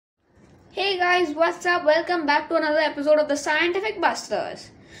Hey guys, what's up? Welcome back to another episode of the Scientific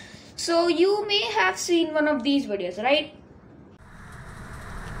Busters. So you may have seen one of these videos, right?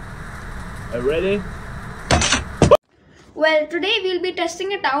 Ready? Well, today we'll be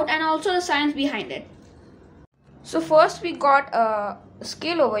testing it out and also the science behind it. So first we got a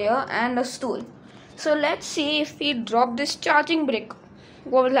scale over here and a stool. So let's see if we drop this charging brick,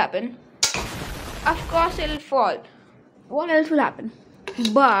 what will happen? Of course it'll fall. What else will happen?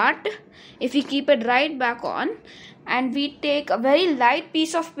 But if we keep it right back on and we take a very light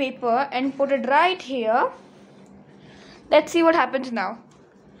piece of paper and put it right here, let's see what happens now.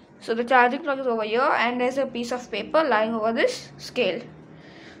 So the charging plug is over here and there's a piece of paper lying over this scale.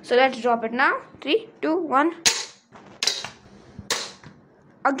 So let's drop it now. 3, 2, 1.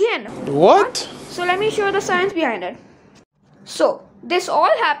 Again. What? So let me show you the science behind it. So this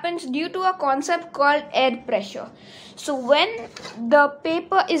all happens due to a concept called air pressure. So when the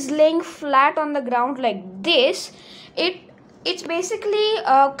paper is laying flat on the ground like this, it's basically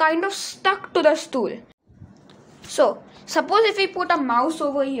kind of stuck to the stool. So suppose if we put a mouse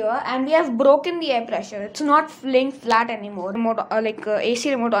over here and we have broken the air pressure, it's not laying flat anymore,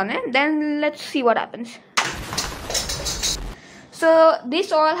 AC remote on it, then let's see what happens. So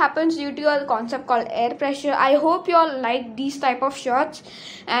this all happens due to a concept called air pressure. I hope you all like these type of shots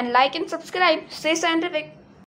and like and subscribe. Stay scientific.